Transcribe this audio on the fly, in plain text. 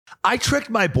I tricked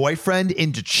my boyfriend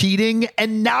into cheating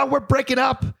and now we're breaking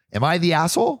up. Am I the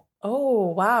asshole? Oh,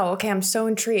 wow. Okay, I'm so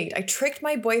intrigued. I tricked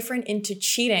my boyfriend into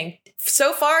cheating.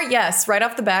 So far, yes. Right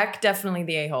off the back, definitely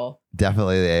the a-hole.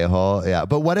 Definitely the a-hole. Yeah.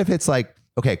 But what if it's like,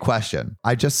 okay, question.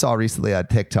 I just saw recently on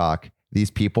TikTok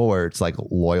these people where it's like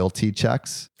loyalty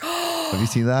checks. Have you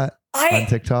seen that on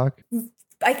TikTok?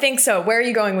 I think so. Where are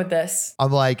you going with this?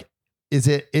 I'm like, is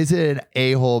it an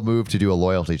a-hole move to do a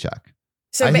loyalty check?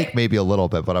 So I think maybe a little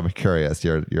bit, but I'm curious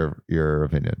your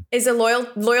opinion. Is a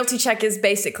loyalty check is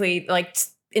basically like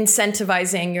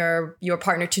incentivizing your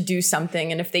partner to do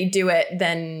something, and if they do it,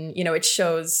 then it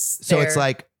shows. So it's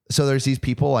like, so there's these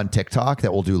people on TikTok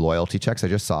that will do loyalty checks. I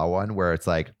just saw one where it's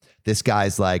like this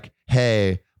guy's like,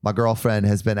 hey, my girlfriend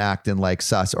has been acting like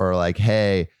sus, or like,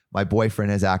 hey, my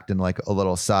boyfriend is acting like a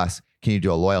little sus. Can you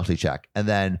do a loyalty check? And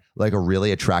then like a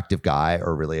really attractive guy or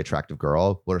a really attractive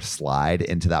girl will slide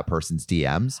into that person's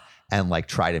DMs and like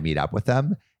try to meet up with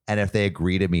them. And if they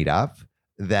agree to meet up,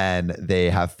 then they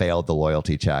have failed the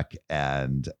loyalty check,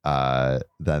 and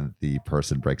then the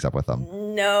person breaks up with them.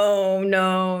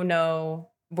 No.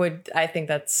 I think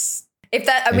that's, if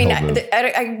that, I mean,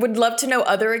 I would love to know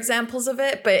other examples of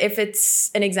it, but if it's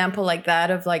an example like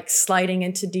that of like sliding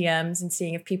into DMs and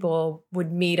seeing if people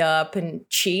would meet up and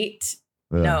cheat,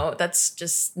 no, that's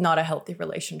just not a healthy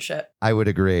relationship. I would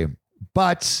agree.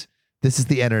 But this is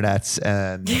the internet,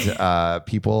 and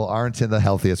people aren't in the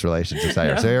healthiest relationships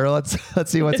either. No. So here, let's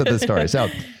see what's in this story. So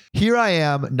here I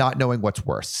am not knowing what's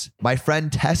worse. My friend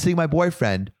testing my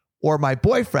boyfriend or my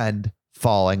boyfriend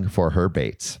falling for her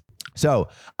baits. So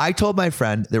I told my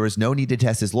friend there was no need to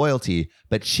test his loyalty,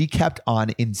 but she kept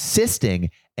on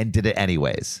insisting and did it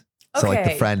anyways. Okay. So like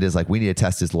the friend is like, we need to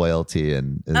test his loyalty.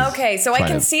 And okay. So I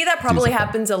can see that probably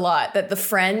happens a lot, that the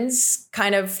friends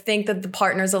kind of think that the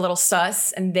partner's a little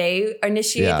sus and they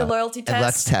initiate the loyalty test. And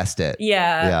let's test it.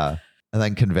 Yeah. Yeah. And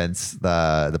then convince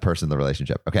the person in the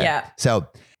relationship. Okay. Yeah. So,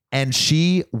 and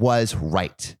she was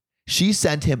right. She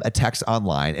sent him a text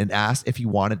online and asked if he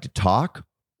wanted to talk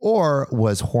or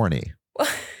was horny,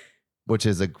 which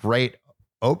is a great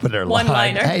opener line.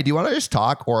 One-liner. Hey, do you want to just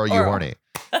talk or are you horny?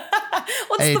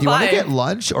 Hey, do you want to get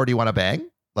lunch or do you want to bang?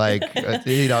 Like,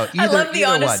 either I love the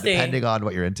one, honesty. depending on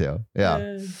what you're into.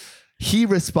 Yeah. He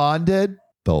responded,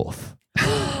 both.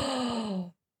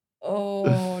 Oh,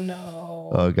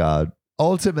 no. Oh, God.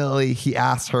 Ultimately, he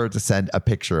asked her to send a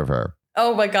picture of her.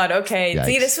 Oh my God. Okay. Yikes.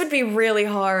 See, this would be really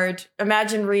hard.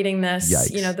 Imagine reading this.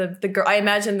 Yikes. The girl, I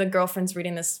imagine the girlfriend's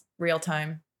reading this real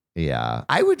time. Yeah.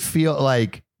 I would feel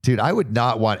like, dude, I would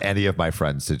not want any of my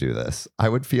friends to do this. I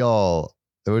would feel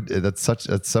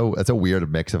it's a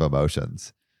weird mix of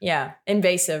emotions. Yeah.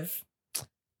 Invasive.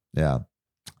 Yeah.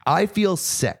 I feel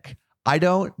sick. I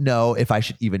don't know if I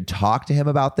should even talk to him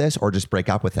about this or just break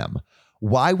up with him.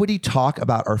 Why would he talk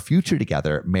about our future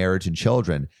together, marriage and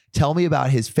children? Tell me about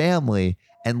his family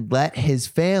and let his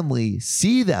family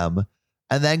see them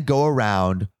and then go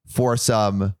around for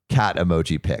some cat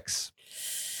emoji pics.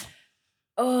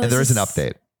 Oh, and there is an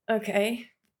update. Okay.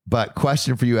 But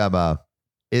question for you, Emma,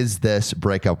 is this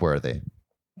breakup worthy?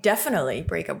 Definitely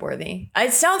breakup worthy.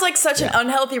 It sounds like such an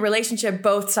unhealthy relationship,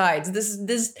 both sides.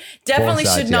 This definitely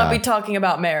should not be talking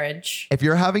about marriage. If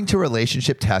you're having to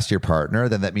relationship test your partner,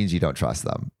 then that means you don't trust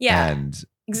them. Yeah. And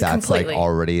that's completely. Like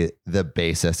already the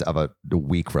basis of a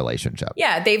weak relationship.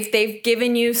 Yeah. They've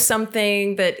given you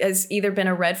something that has either been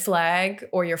a red flag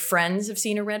or your friends have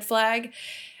seen a red flag.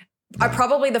 Yeah.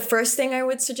 Probably the first thing I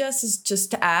would suggest is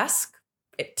just to ask,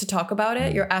 to talk about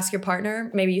it. Ask your partner.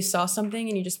 Maybe you saw something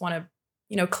and you just want to,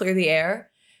 clear the air,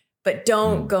 but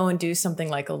don't go and do something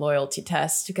like a loyalty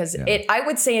test because I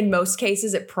would say in most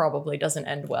cases, it probably doesn't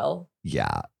end well.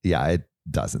 Yeah. Yeah, it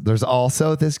doesn't. There's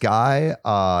also this guy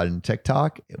on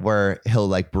TikTok where he'll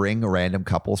like bring random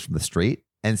couples from the street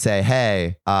and say,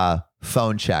 hey,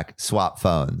 phone check, swap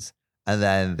phones. And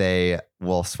then they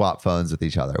will swap phones with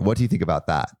each other. What do you think about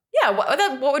that? Yeah.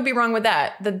 What would be wrong with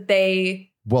that?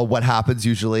 Well, what happens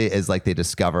usually is like they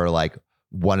discover like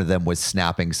one of them was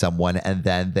snapping someone and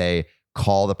then they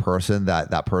call the person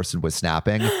that person was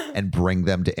snapping and bring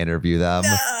them to interview them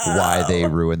why they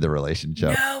ruined the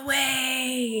relationship. No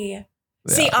way.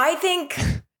 Yeah. See, I think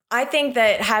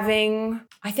that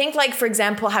like, for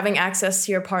example, having access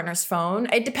to your partner's phone,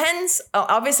 it depends.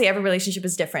 Obviously, every relationship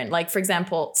is different. Like, for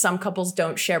example, some couples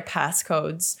don't share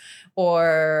passcodes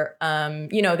or,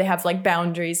 they have like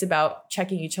boundaries about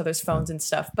checking each other's phones and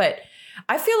stuff. But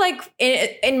I feel like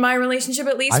in my relationship,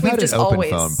 at least, we've just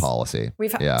always open phone policy.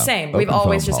 We've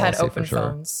always just had open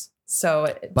phones.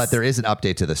 So, but there is an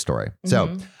update to the story.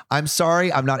 So I'm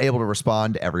sorry I'm not able to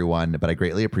respond to everyone, but I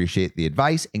greatly appreciate the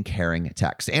advice and caring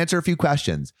text. To answer a few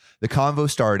questions, the convo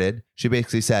started. She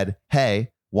basically said,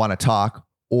 hey, want to talk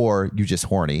or you just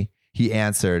horny? He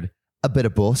answered, a bit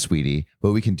of both, sweetie,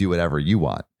 but we can do whatever you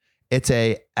want. It's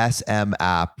a SM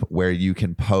app where you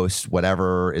can post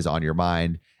whatever is on your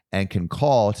mind and can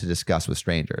call to discuss with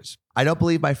strangers. I don't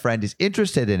believe my friend is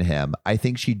interested in him. I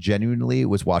think she genuinely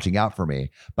was watching out for me,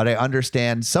 but I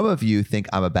understand some of you think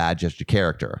I'm a bad judge of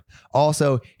character.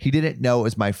 Also, he didn't know it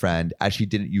was my friend as she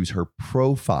didn't use her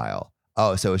profile.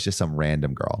 Oh, so it's just some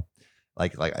random girl,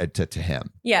 like to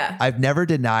him. Yeah. I've never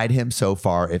denied him so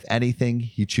far. If anything,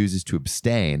 he chooses to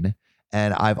abstain.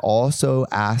 And I've also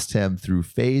asked him through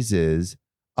phases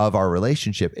of our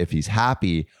relationship if he's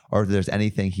happy or if there's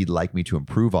anything he'd like me to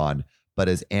improve on. But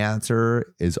his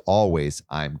answer is always,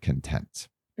 I'm content.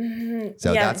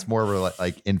 So that's more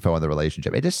like info on the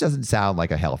relationship. It just doesn't sound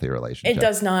like a healthy relationship. It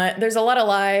does not. There's a lot of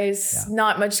lies,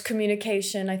 not much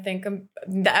communication. I think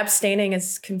the abstaining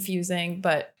is confusing,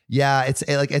 but yeah,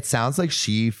 it sounds like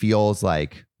she feels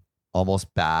like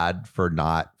almost bad for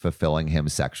not fulfilling him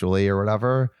sexually or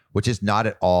whatever, which is not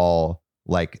at all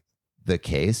like the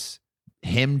case.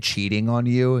 Him cheating on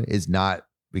you is not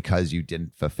because you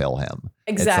didn't fulfill him.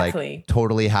 Exactly. It's like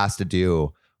totally has to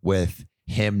do with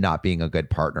him not being a good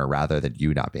partner rather than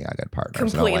you not being a good partner.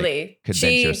 Completely. So don't,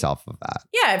 convince yourself of that.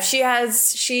 Yeah, if she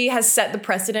has set the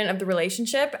precedent of the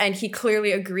relationship and he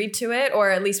clearly agreed to it,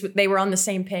 or at least they were on the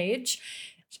same page,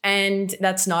 and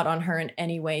that's not on her in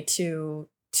any way to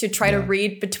try to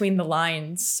read between the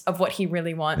lines of what he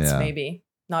really wants, maybe.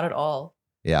 Not at all.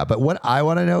 Yeah, but what I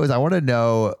want to know is I want to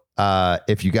know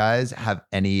if you guys have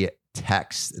any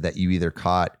texts that you either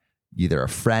caught either a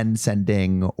friend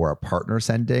sending or a partner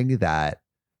sending that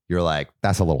you're like,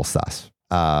 that's a little sus.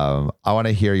 I want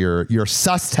to hear your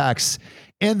sus texts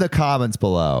in the comments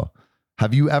below.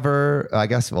 Have you ever, I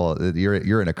guess, well,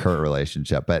 you're in a current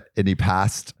relationship, but any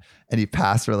past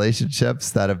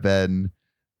relationships that have been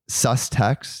sus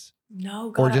texts?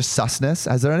 No, God. Or just susness?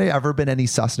 Has there ever been any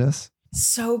susness?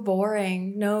 So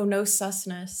boring. No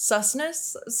susness.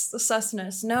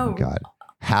 Susness. No. Oh God.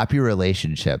 Happy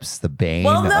relationships, the bane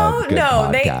of good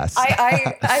podcasts.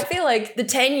 I feel like the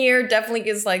 10-year definitely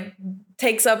is like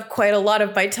takes up quite a lot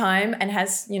of my time and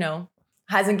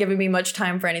hasn't given me much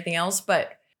time for anything else.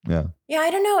 But yeah, I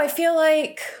don't know. I feel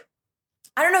like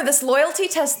this loyalty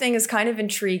test thing is kind of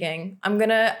intriguing.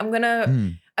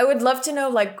 I would love to know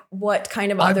like what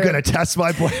kind of I'm gonna test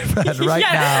my boyfriend right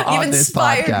now on this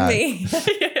podcast. Me.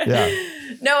 Yeah.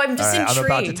 No, I'm just intrigued. I'm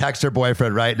about to text her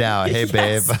boyfriend right now. Hey,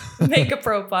 babe. Make a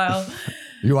profile.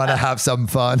 You want to have some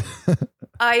fun?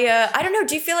 I don't know.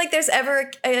 Do you feel like there's ever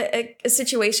a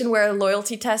situation where a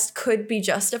loyalty test could be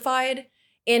justified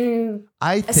in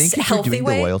I think if healthy you're doing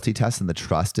way? The loyalty test and the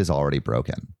trust is already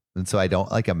broken. And so I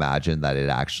don't imagine that it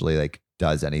actually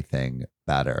does anything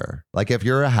better. Like if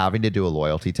you're having to do a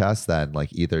loyalty test, then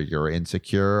either you're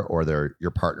insecure or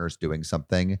your partner's doing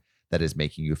something that is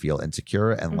making you feel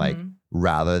insecure. And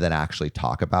rather than actually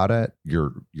talk about it,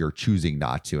 you're choosing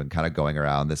not to and kind of going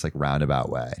around this roundabout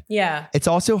way. Yeah. It's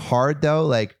also hard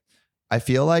though. I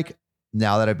feel like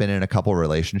now that I've been in a couple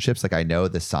relationships, I know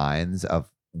the signs of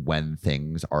when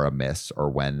things are amiss or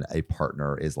when a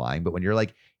partner is lying. But when you're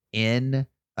in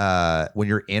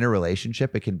a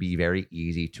relationship, it can be very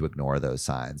easy to ignore those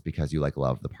signs because you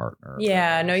love the partner.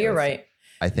 Yeah, no, you're right.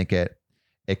 I think it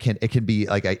can be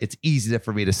it's easy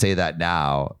for me to say that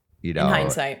now, in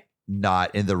hindsight,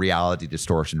 not in the reality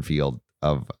distortion field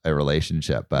of a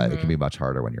relationship, but it can be much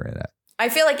harder when you're in it. I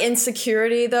feel like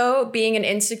insecurity though, being an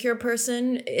insecure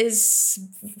person is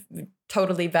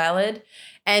totally valid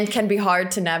and can be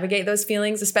hard to navigate those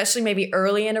feelings, especially maybe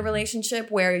early in a relationship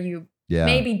where you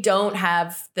maybe don't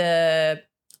have the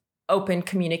open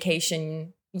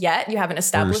communication yet. You haven't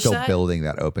established that. You're still building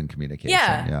that open communication.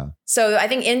 Yeah. So I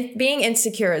think being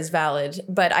insecure is valid,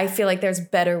 but I feel like there's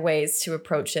better ways to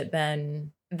approach it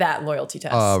than that loyalty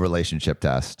test. Relationship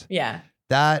test. Yeah.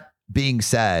 That being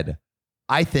said,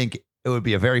 I think it would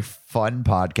be a very fun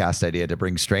podcast idea to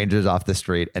bring strangers off the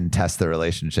street and test the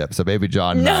relationship. So maybe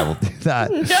John and I will do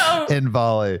that in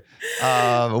Bali.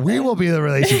 We will be the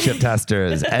relationship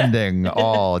testers, ending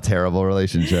all terrible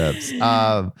relationships.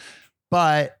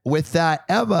 But with that,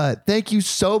 Emma, thank you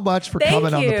so much for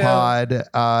coming on the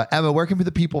pod. Emma, where can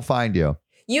the people find you?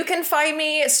 You can find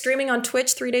me streaming on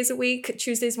Twitch 3 days a week,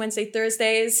 Tuesdays, Wednesdays,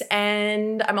 Thursdays.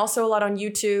 And I'm also a lot on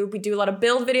YouTube. We do a lot of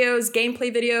build videos,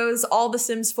 gameplay videos, all the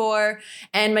Sims 4.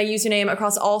 And my username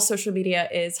across all social media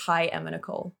is Hi Emma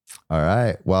Nicole. All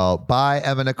right. Well, bye,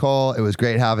 Emma Nicole. It was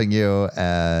great having you.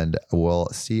 And we'll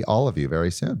see all of you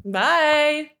very soon.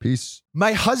 Bye. Peace.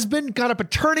 My husband got a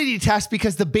paternity test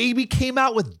because the baby came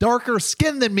out with darker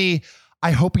skin than me.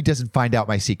 I hope he doesn't find out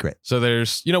my secret. So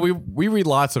there's, we read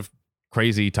lots of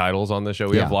crazy titles on the show.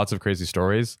 We have lots of crazy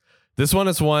stories. This one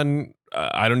is one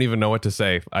I don't even know what to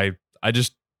say. I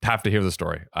just have to hear the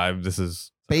story.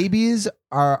 Babies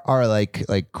are like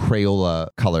Crayola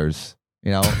colors,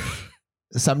 you know.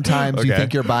 Sometimes you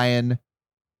think you're buying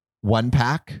one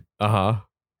pack.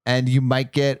 And you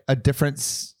might get a different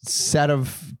set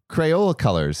of Crayola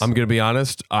colors. I'm going to be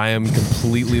honest. I am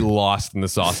completely lost in the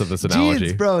sauce of this analogy.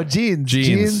 Jeans, bro.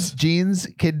 Jeans.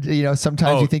 Kid,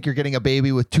 sometimes you think you're getting a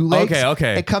baby with 2 legs.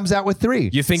 Okay. It comes out with 3.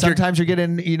 You think sometimes you're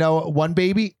getting, one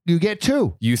baby, you get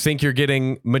 2. You think you're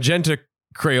getting magenta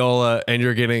Crayola and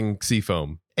you're getting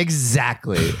Seafoam.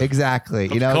 Exactly.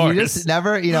 You just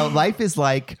never, life is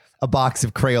like a box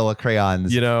of Crayola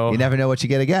crayons. You never know what you're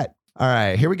going to get. All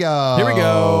right, here we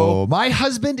go. My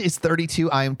husband is 32.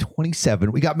 I am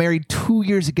 27. We got married 2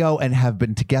 years ago and have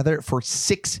been together for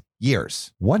 6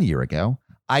 years. 1 year ago,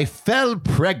 I fell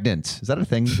pregnant. Is that a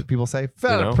thing that people say?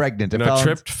 Pregnant.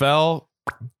 Tripped, fell,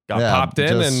 got popped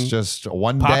in, and just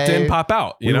one popped day, in, pop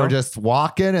out. We were just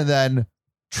walking and then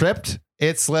tripped.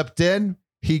 It slipped in.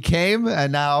 He came,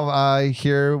 and now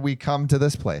here we come to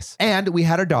this place. And we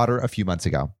had our daughter a few months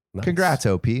ago. Nice. Congrats,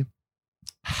 OP.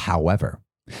 However,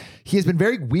 he has been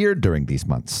very weird during these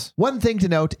months. One thing to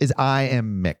note is I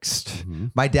am mixed. Mm-hmm.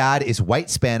 My dad is white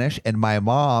Spanish and my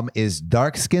mom is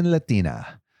dark-skinned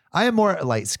Latina. I am more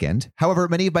light-skinned. However,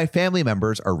 many of my family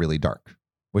members are really dark,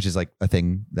 which is like a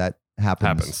thing that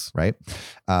happens. Right?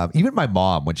 Even my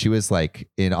mom, when she was like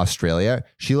in Australia,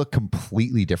 she looked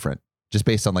completely different just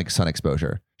based on like sun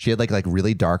exposure. She had like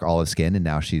really dark olive skin and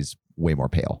now she's way more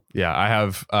pale. Yeah, I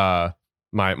have...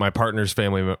 My partner's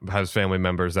family has family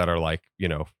members that are like,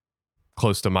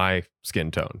 close to my skin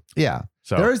tone. Yeah.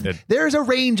 So there's a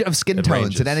range of skin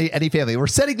tones in any family. We're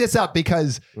setting this up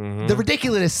because the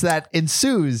ridiculousness that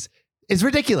ensues is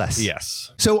ridiculous.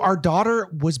 Yes. So our daughter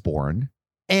was born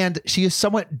and she is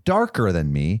somewhat darker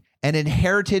than me and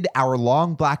inherited our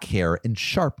long black hair and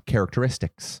sharp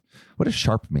characteristics. What does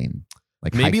sharp mean?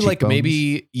 Like maybe like sharp,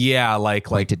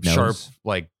 nose.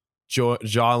 Like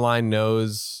jawline,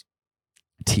 nose.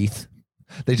 Teeth.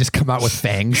 They just come out with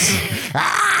fangs.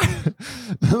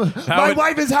 My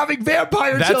wife is having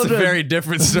vampire children. That's a very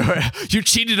different story. You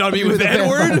cheated on me with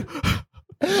Edward.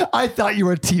 I thought you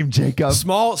were Team Jacob.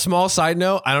 Small side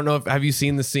note. I don't know have you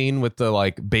seen the scene with the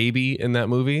like baby in that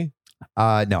movie?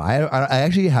 No, I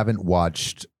actually haven't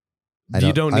watched.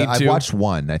 You don't need to. I watched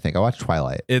one. I think I watched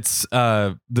Twilight. It's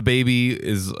the baby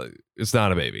is. It's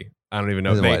not a baby. I don't even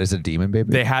know. Is it a demon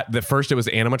baby? They had first it was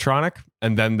animatronic,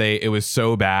 and then it was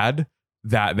so bad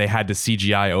that they had to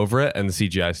CGI over it, and the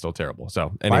CGI is still terrible.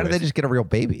 So anyways, why did they just get a real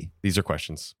baby? These are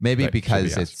questions. Maybe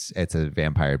because it's a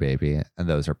vampire baby, and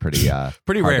those are pretty rare,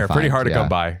 pretty hard to come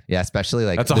by. Yeah, especially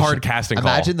like that's a hard casting call.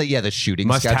 Imagine the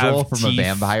shooting schedule from a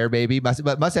vampire baby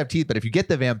must have teeth, but if you get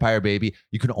the vampire baby,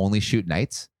 you can only shoot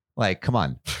nights. Like, come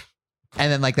on. And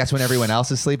then like that's when everyone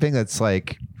else is sleeping. That's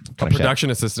like a production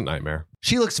assistant nightmare.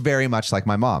 She looks very much like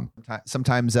my mom.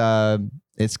 Sometimes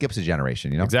it skips a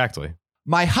generation, Exactly.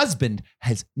 My husband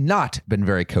has not been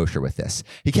very kosher with this.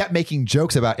 He kept making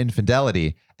jokes about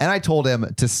infidelity, and I told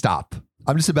him to stop.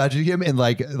 I'm just imagining him in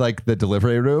like the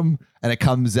delivery room, and it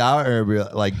comes out, or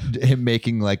like him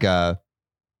making like I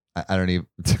don't even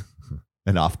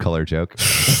an off-color joke.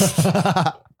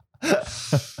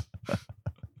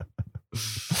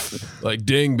 Like,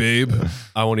 ding, babe.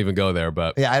 I won't even go there,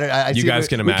 but yeah, you guys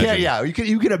can imagine.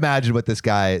 You can imagine what this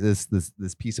guy, this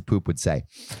piece of poop would say.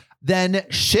 Then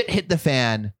shit hit the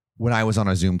fan when I was on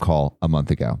a Zoom call a month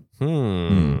ago.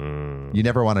 You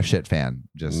never want a shit fan.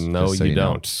 No, you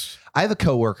don't. I have a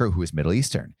coworker who is Middle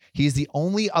Eastern. He is the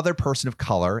only other person of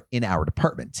color in our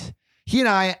department. He and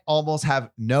I almost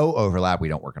have no overlap. We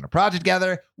don't work on a project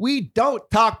together. We don't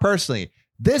talk personally.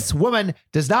 This woman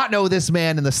does not know this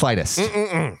man in the slightest.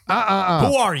 Who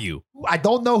are you? I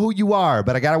don't know who you are,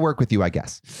 but I got to work with you, I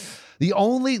guess. The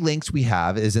only links we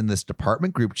have is in this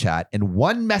department group chat and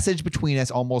one message between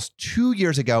us almost 2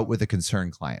 years ago with a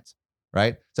concerned client,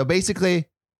 right? So basically,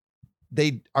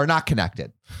 they are not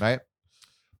connected, right?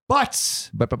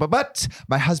 But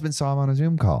my husband saw him on a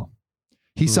Zoom call.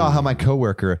 He saw how my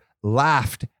coworker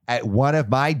laughed at one of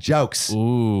my jokes.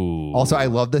 Ooh. Also, I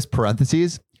love this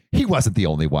parentheses. he wasn't the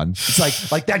only one.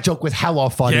 It's like that joke was hella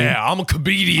funny. Yeah, I'm a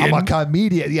comedian. I'm a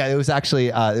comedian. Yeah, it was actually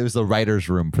it was the writer's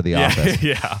room for The Office.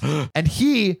 Yeah. And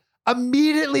he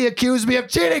immediately accused me of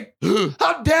cheating.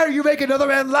 How dare you make another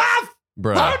man laugh?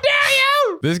 Bro. How dare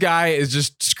you? This guy is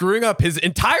just screwing up his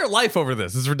entire life over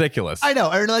this. It's ridiculous. I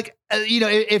know. And like,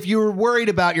 if you were worried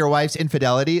about your wife's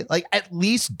infidelity, like at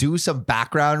least do some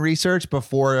background research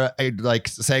before like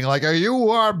saying like, you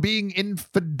are being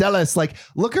infidelis. Like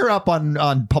look her up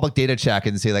on public data check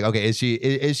and see like, okay, is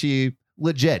she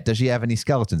legit? Does she have any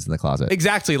skeletons in the closet?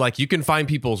 Exactly. Like you can find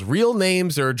people's real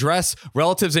names, their address,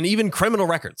 relatives, and even criminal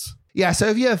records. Yeah, so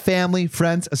if you have family,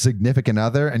 friends, a significant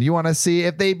other, and you want to see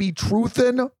if they be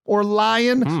truthin' or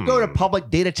lying, go to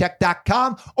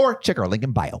publicdatacheck.com or check our link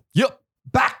in bio. Yep.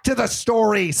 Back to the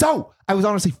story. So I was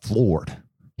honestly floored.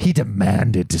 He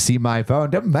demanded to see my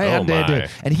phone.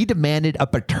 And he demanded a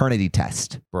paternity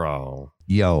test. Bro.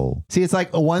 Yo. See, it's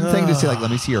like one thing to say, like,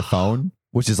 let me see your phone,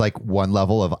 which is like one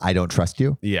level of I don't trust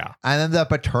you. Yeah. And then the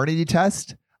paternity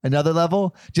test, another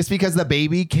level, just because the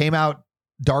baby came out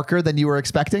darker than you were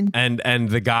expecting. And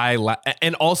the guy,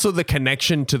 and also the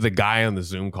connection to the guy on the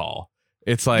Zoom call.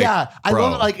 It's like, yeah, I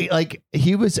bro. love it. Like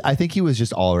he was, I think he was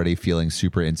just already feeling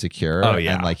super insecure. Oh,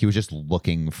 yeah. And like he was just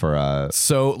looking for a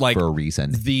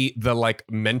reason. The like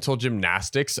mental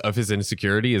gymnastics of his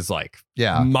insecurity is like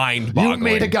mind-boggling. You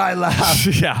made a guy laugh.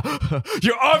 Yeah.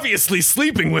 You're obviously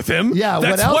sleeping with him. Yeah.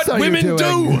 That's what else are women you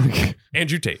doing? do.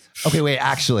 Andrew Tate. Okay, wait,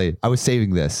 actually, I was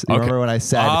saving this. You remember when I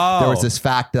said there was this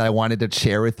fact that I wanted to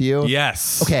share with you?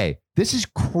 Yes. Okay, this is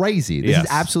crazy. This is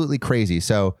absolutely crazy.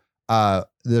 So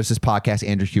there's this podcast,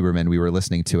 Andrew Huberman. We were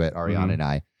listening to it, Ariana and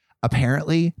I.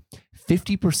 Apparently,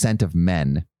 50% of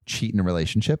men cheat in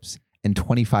relationships and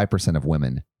 25% of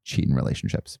women cheat in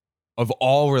relationships. Of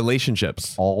all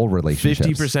relationships. All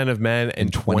relationships. 50% of men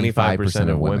and 25%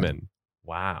 of women.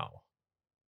 Wow.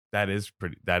 That is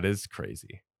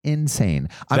crazy. Insane.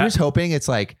 I'm just hoping it's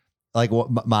like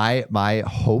what my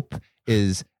hope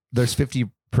is there's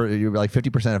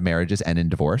 50% of marriages end in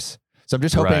divorce. So I'm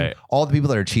just hoping all the people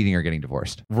that are cheating are getting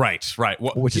divorced. Right.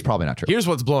 Well, which is probably not true. Here's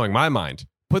what's blowing my mind.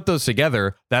 Put those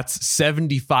together, that's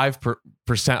 75%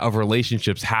 of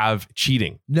relationships have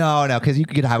cheating. No, because you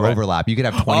could have overlap. You could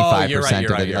have 25%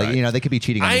 of it. Like, they could be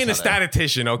cheating on I each ain't a other.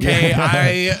 statistician, okay?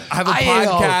 I have a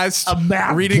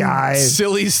podcast reading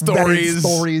silly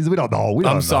stories. We don't know.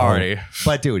 I'm sorry.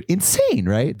 But dude, insane,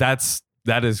 right? That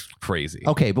is crazy.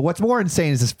 Okay, but what's more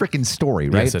insane is this freaking story,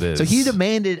 right? Yes, it is. So he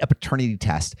demanded a paternity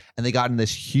test and they got in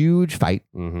this huge fight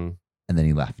and then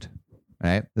he left.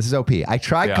 Right? This is OP. I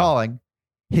tried calling.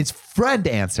 His friend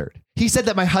answered. He said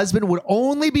that my husband would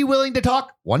only be willing to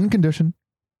talk one condition.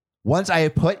 Once I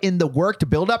had put in the work to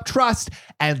build up trust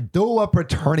and do a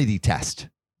paternity test.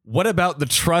 What about the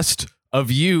trust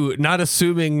of you not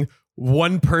assuming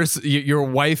one person, your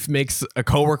wife makes a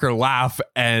coworker laugh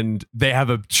and they have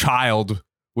a child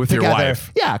with your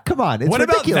wife? Yeah, come on. It's what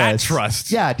ridiculous. About that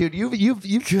trust? Yeah, dude,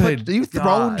 you've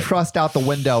thrown trust out the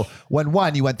window when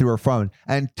one, you went through her phone,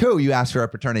 and two, you asked for a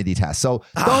paternity test. So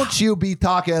don't you be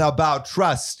talking about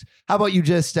trust. How about you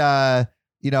just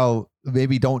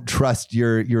maybe don't trust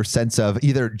your sense of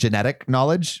either genetic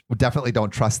knowledge. Definitely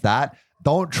don't trust that.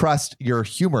 Don't trust your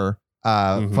humor.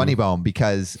 Funny bone,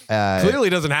 because clearly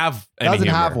doesn't have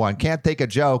one. Can't take a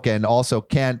joke, and also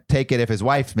can't take it if his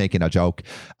wife's making a joke.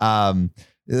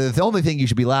 The only thing you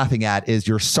should be laughing at is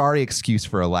your sorry excuse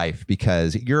for a life,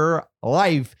 because your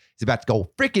life is about to go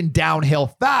freaking downhill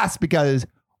fast, because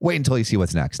wait until you see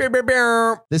what's next.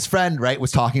 This friend,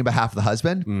 was talking on behalf of the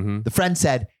husband. The friend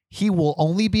said he will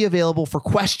only be available for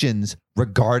questions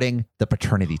regarding the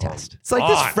paternity test. It's like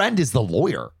this friend is the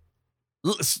lawyer.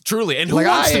 Truly. And who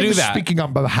wants to do that? Speaking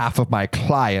on behalf of my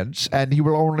clients, and he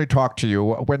will only talk to you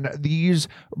when these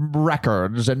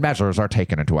records and measures are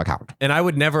taken into account. And I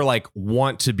would never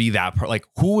want to be that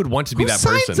who would want to be that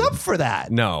person? Who signs up for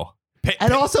that? No.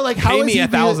 And also, how pay is me he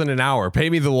 $1,000 an hour. Pay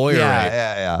me the lawyer rate.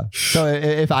 Yeah. So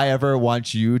if I ever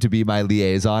want you to be my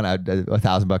liaison,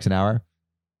 $1,000 an hour.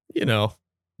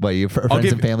 What, you for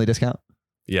friends and family discount?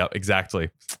 Yeah, exactly.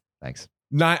 Thanks.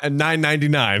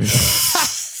 $9.99.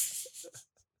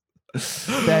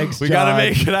 Thanks, we John. Gotta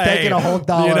make it. Taking a whole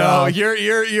dollar.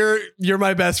 You're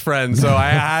my best friend, so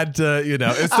I had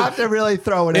to. I have to really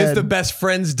throw it in. It's the best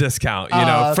friends discount.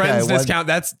 Friends discount.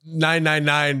 That's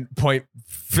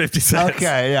 $9.99.50.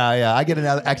 Okay, yeah. I get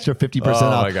another extra 50% off.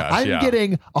 Oh my gosh, I'm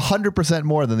getting 100%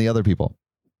 more than the other people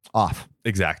off.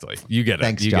 Exactly. You get it.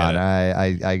 Thanks, you John.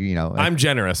 Get it. I'm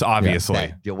generous,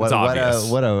 obviously. Yeah, what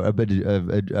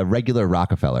a regular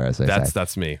Rockefeller, as they say.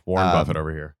 That's me, Warren Buffett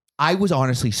over here. I was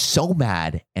honestly so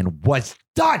mad and was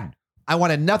done. I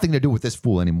wanted nothing to do with this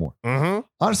fool anymore. Mm-hmm.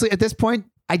 Honestly, at this point,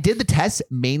 I did the test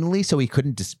mainly so he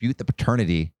couldn't dispute the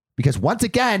paternity because once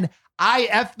again, I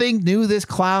effing knew this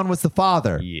clown was the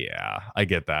father. Yeah, I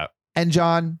get that. And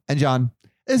John,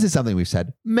 this is something we've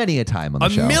said many a time on the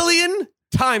show. A million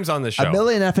times on the show. A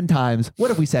million effing times. What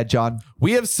have we said, John?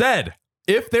 We have said,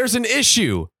 if there's an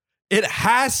issue, it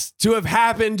has to have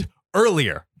happened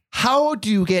earlier. How do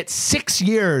you get 6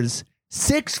 years,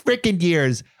 6 freaking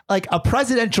years, like a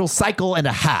presidential cycle and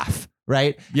a half,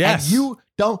 right? Yes. And you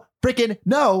don't freaking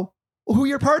know who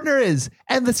your partner is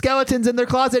and the skeletons in their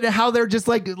closet and how they're just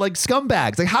like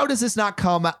scumbags. Like, how does this not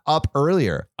come up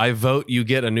earlier? I vote you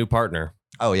get a new partner.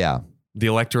 Oh, yeah. The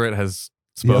electorate has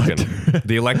spoken.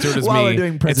 The electorate is While me. we're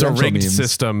doing It's a presidential rigged memes.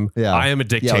 system. Yeah. I am a Yeah,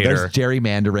 dictator. there's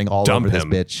gerrymandering all Dump over this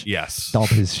him. bitch. Yes. Dump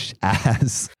his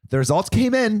ass. The results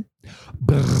came in.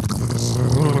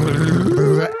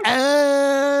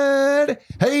 And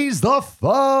he's the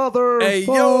father. Hey,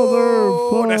 father,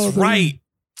 yo. That's father. right.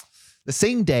 The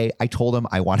same day I told him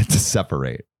I wanted to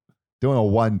separate. Doing a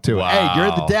 1-2. Wow. Hey,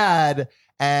 you're the dad,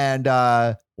 and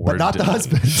but We're not the done.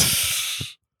 husband.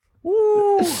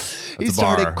 Woo. He a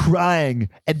started bar. crying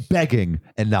and begging,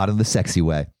 and not in the sexy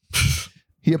way.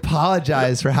 He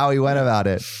apologized for how he went about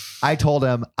it. I told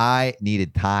him I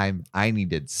needed time. I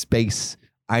needed space.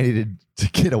 I needed to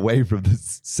get away from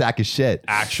this sack of shit.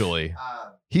 Actually.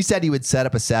 He said he would set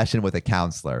up a session with a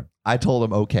counselor. I told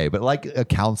him, okay, but like a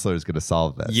counselor is going to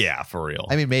solve this. Yeah, for real.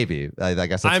 I mean, maybe. I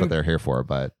guess that's what they're here for,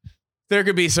 but there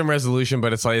could be some resolution,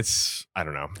 but it's I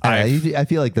don't know. I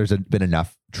feel like there's been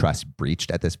enough trust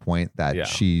breached at this point that Yeah.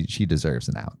 she deserves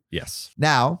an out. Yes.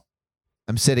 Now,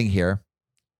 I'm sitting here.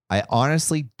 I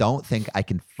honestly don't think I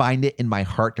can find it in my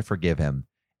heart to forgive him.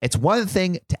 It's one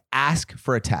thing to ask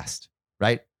for a test,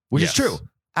 right? Which is Yes. true.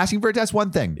 Asking for a test,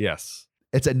 one thing. Yes.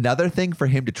 It's another thing for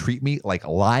him to treat me like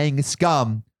lying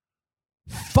scum.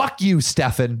 Fuck you,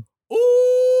 Stefan.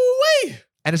 Ooh-wee.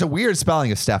 And it's a weird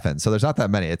spelling of Stefan, so there's not that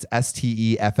many. It's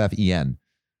Steffen.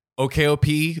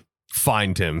 OKOP,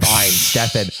 find him. Fine,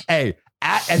 Stefan. Hey,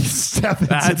 and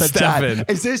Stefan's in the Stefan. chat.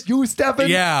 Is this you, Stefan?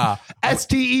 Yeah.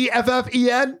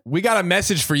 Steffen? We got a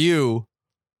message for you.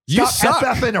 You Stop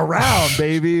suck. effing around,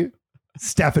 baby.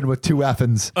 Stefan with 2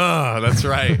 effins. That's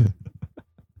right.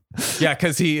 Yeah,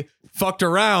 because he fucked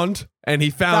around and he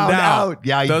found out.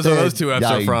 Yeah, he Those did. are those 2 F's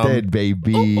yeah, are from. He did,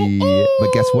 baby.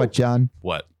 But guess what, John?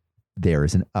 What? There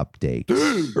is an update.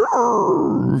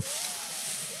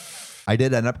 I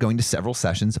did end up going to several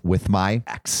sessions with my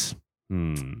ex.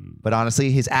 But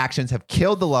honestly, his actions have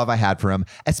killed the love I had for him,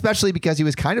 especially because he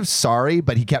was kind of sorry,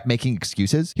 but he kept making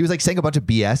excuses. He was like saying a bunch of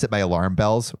BS that my alarm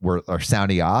bells are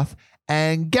sounding off.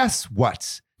 And guess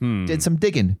what? Did some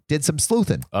digging, did some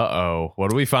sleuthing. Uh-oh.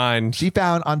 What do we find? She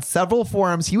found on several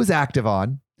forums he was active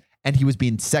on, and he was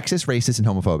being sexist, racist, and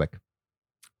homophobic.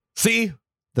 See?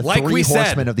 The Like 3 we said.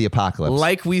 horsemen of the apocalypse.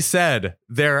 Like we said,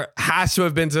 there has to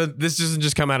have been this doesn't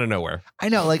just come out of nowhere. I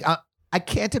know, like, I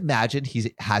can't imagine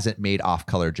he hasn't made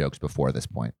off-color jokes before this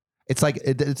point. It's like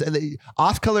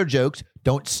off-color jokes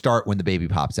don't start when the baby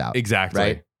pops out. Exactly.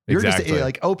 Right? You're Exactly. just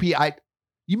like, OP,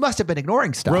 you must have been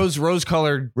ignoring stuff.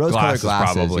 Rose-colored Rose-colored glasses,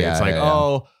 glasses, probably. yeah, It's like, yeah, yeah.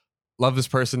 oh, love this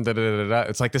person. Da, da, da, da, da.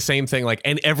 It's like the same thing. Like,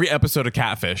 and every episode of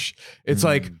Catfish, it's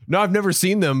like, no, I've never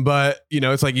seen them, but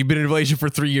it's like you've been in a relationship for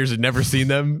 3 years and never seen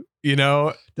them.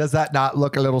 Does that not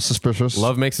look a little suspicious?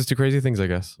 Love makes us do crazy things, I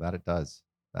guess. That it does.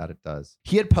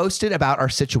 He had posted about our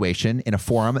situation in a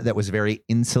forum that was very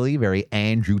insully, very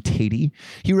Andrew Tatey.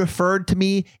 He referred to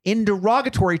me in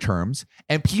derogatory terms,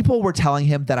 and people were telling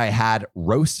him that I had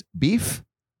roast beef,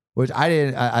 which I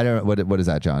didn't. I don't know. What is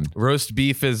that, John? Roast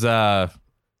beef is, I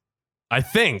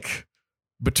think,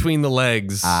 between the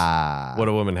legs, what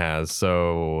a woman has.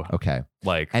 So, Okay.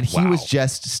 like, And he was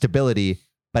just stability,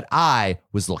 but I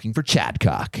was looking for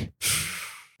Chadcock.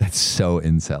 That's so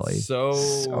incelly.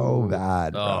 So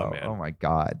bad. Bro. Oh, man. Oh my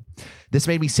God. This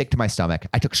made me sick to my stomach.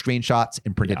 I took screenshots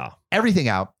and printed Yeah. everything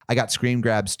out. I got screen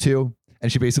grabs too.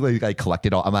 And she basically like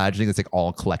collected all, I'm imagining it's like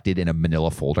all collected in a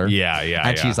manila folder. Yeah.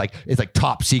 And she's like, it's like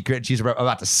top secret. She's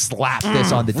about to slap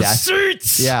this on the desk.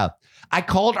 Receipts! Yeah. I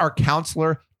called our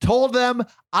counselor, told them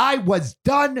I was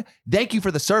done. Thank you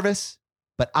for the service,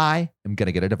 but I am going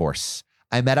to get a divorce.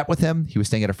 I met up with him. He was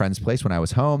staying at a friend's place when I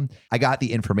was home. I got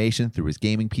the information through his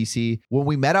gaming PC. When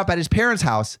we met up at his parents'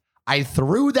 house, I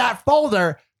threw that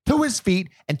folder to his feet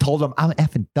and told him, I'm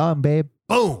effing done, babe.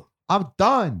 Boom. I'm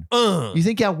done. You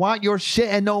think I want your shit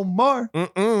and no more?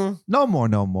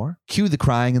 No more. Cue the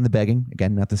crying and the begging.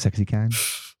 Again, not the sexy kind.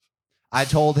 I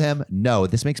told him, no,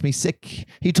 this makes me sick.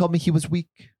 He told me he was weak.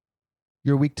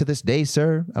 You're weak to this day,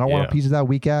 sir. I don't want a piece of that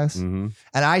weak ass. Mm-hmm.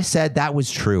 And I said that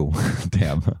was true.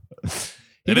 Damn.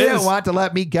 He didn't want to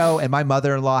let me go, and my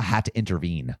mother-in-law had to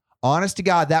intervene. Honest to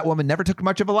God, that woman never took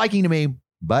much of a liking to me,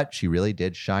 but she really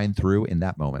did shine through in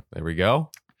that moment. There we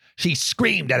go. She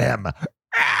screamed at him.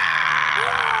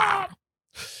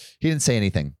 He didn't say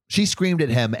anything. She screamed at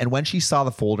him, and when she saw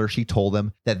the folder, she told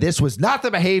him that this was not the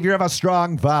behavior of a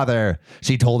strong father.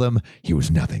 She told him he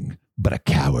was nothing but a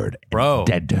coward. Bro.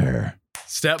 Dead to her.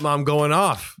 Stepmom going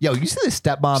off. Yo, you see the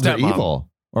stepmoms are evil.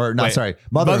 Or, no, Wait, sorry,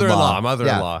 mother-in-law.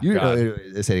 Mother-in-law.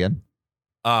 Yeah. Say it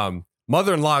again.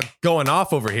 Mother-in-law going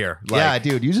off over here. Like, yeah,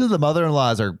 dude. Usually the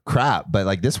mother-in-laws are crap, but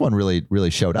like this one really,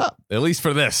 really showed up. At least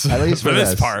for this. At least for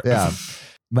this part. Yeah.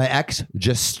 My ex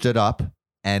just stood up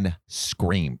and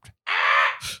screamed.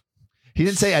 He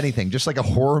didn't say anything, just like a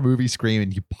horror movie scream,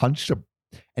 and he punched a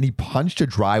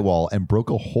drywall and broke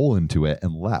a hole into it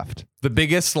and left. The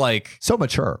biggest, like, so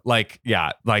mature. Like,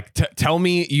 yeah, like tell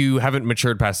me you haven't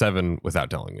matured past 7 without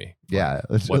telling me. Yeah,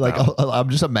 it's like I'm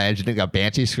just imagining a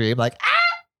banshee scream, like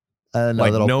and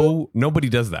like little, nobody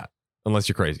does that unless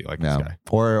you're crazy, like this guy.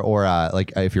 Or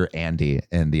like if you're Andy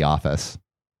in The Office.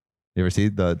 You ever see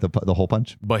the hole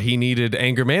punch? But he needed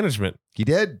anger management. He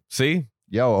did. See?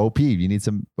 Yo, OP, you need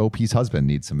some. OP's husband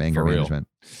needs some anger management.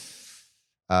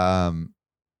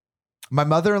 My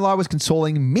mother-in-law was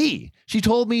consoling me. She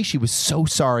told me she was so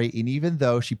sorry, and even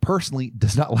though she personally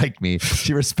does not like me,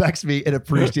 she respects me and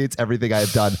appreciates everything I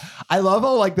have done. I love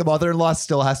how like the mother-in-law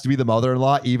still has to be the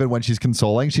mother-in-law even when she's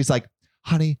consoling. She's like,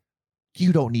 honey,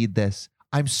 you don't need this.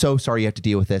 I'm so sorry you have to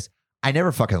deal with this. I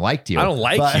never fucking liked you. I don't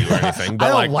like you or anything. But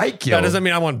I don't like you. That doesn't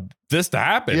mean I want this to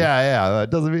happen. Yeah. It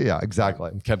doesn't mean, yeah,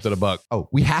 exactly. Kept it a buck. Oh,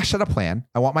 we hashed out a plan.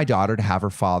 I want my daughter to have her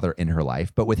father in her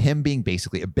life, but with him being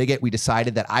basically a bigot, we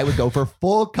decided that I would go for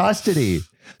full custody.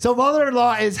 So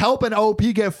mother-in-law is helping OP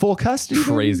get full custody.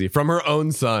 Crazy. From her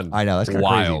own son. I know, that's kind of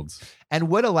wild. Crazy. And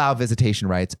would allow visitation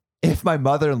rights if my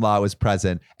mother-in-law was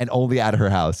present and only at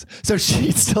her house. So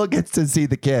she still gets to see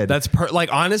the kid. That's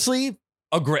like, honestly,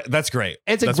 that's great.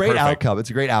 It's a great outcome. It's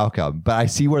a great outcome. But I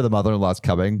see where the mother-in-law's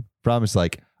coming from. It's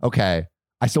like, okay,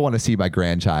 I still want to see my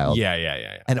grandchild.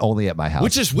 Yeah. And only at my house.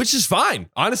 Which is fine.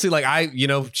 Honestly, like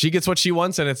she gets what she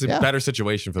wants and it's a better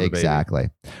situation for the baby. Exactly.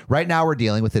 Right now we're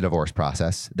dealing with the divorce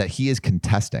process that he is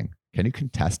contesting. Can you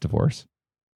contest divorce?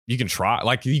 You can try.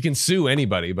 Like you can sue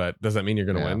anybody, but does that mean you're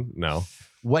going to win? No.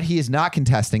 What he is not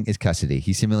contesting is custody.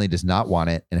 He seemingly does not want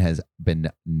it and has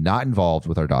been not involved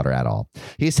with our daughter at all.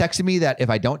 He has texted me that if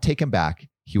I don't take him back,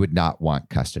 he would not want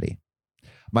custody.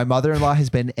 My mother-in-law has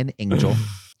been an angel.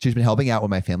 She's been helping out when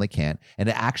my family can't, and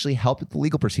it actually helped with the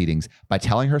legal proceedings by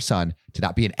telling her son to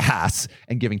not be an ass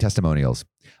and giving testimonials.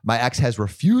 My ex has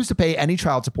refused to pay any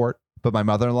child support, but my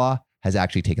mother-in-law has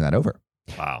actually taken that over.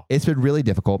 Wow. It's been really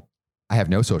difficult. I have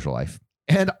no social life,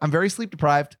 and I'm very sleep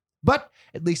deprived. But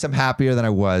at least I'm happier than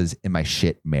I was in my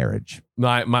shit marriage.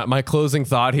 My closing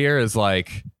thought here is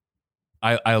like,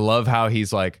 I love how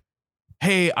he's like,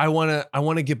 hey, I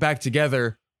wanna get back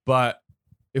together, but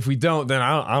if we don't, then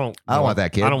I don't want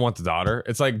that kid. I don't want the daughter.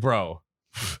 It's like, bro,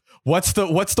 what's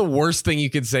the worst thing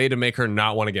you could say to make her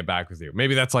not want to get back with you?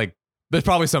 Maybe that's like, there's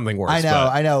probably something worse. I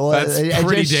know. Well, that's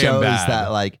pretty just damn shows bad.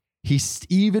 that like he's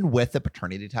even with the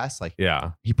paternity test, like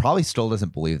he probably still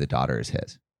doesn't believe the daughter is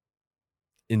his.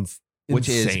 Which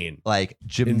insane. Is like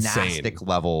gymnastic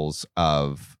levels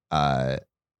of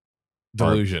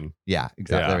delusion. Yeah,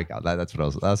 exactly. Yeah. There we go. That's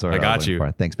what I got you.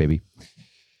 For. Thanks, baby.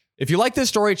 If you like this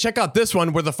story, check out this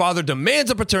one where the father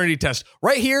demands a paternity test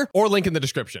right here or link in the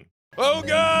description. Oh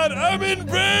God, I'm in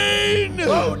pain!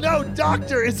 Oh no,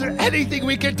 doctor, is there anything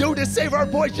we can do to save our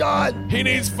boy John? He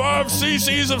needs 5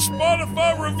 cc's of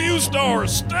Spotify review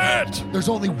stars, stat! There's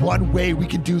only one way we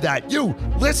can do that. You,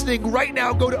 listening right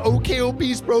now, go to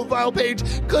OKOP's profile page,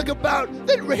 click about,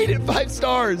 then rate it 5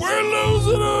 stars. We're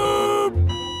losing him!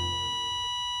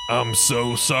 I'm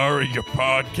so sorry your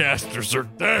podcasters are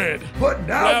dead. But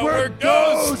now we're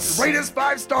ghosts! Rate us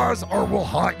 5 stars or we'll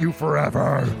haunt you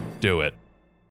forever. Do it.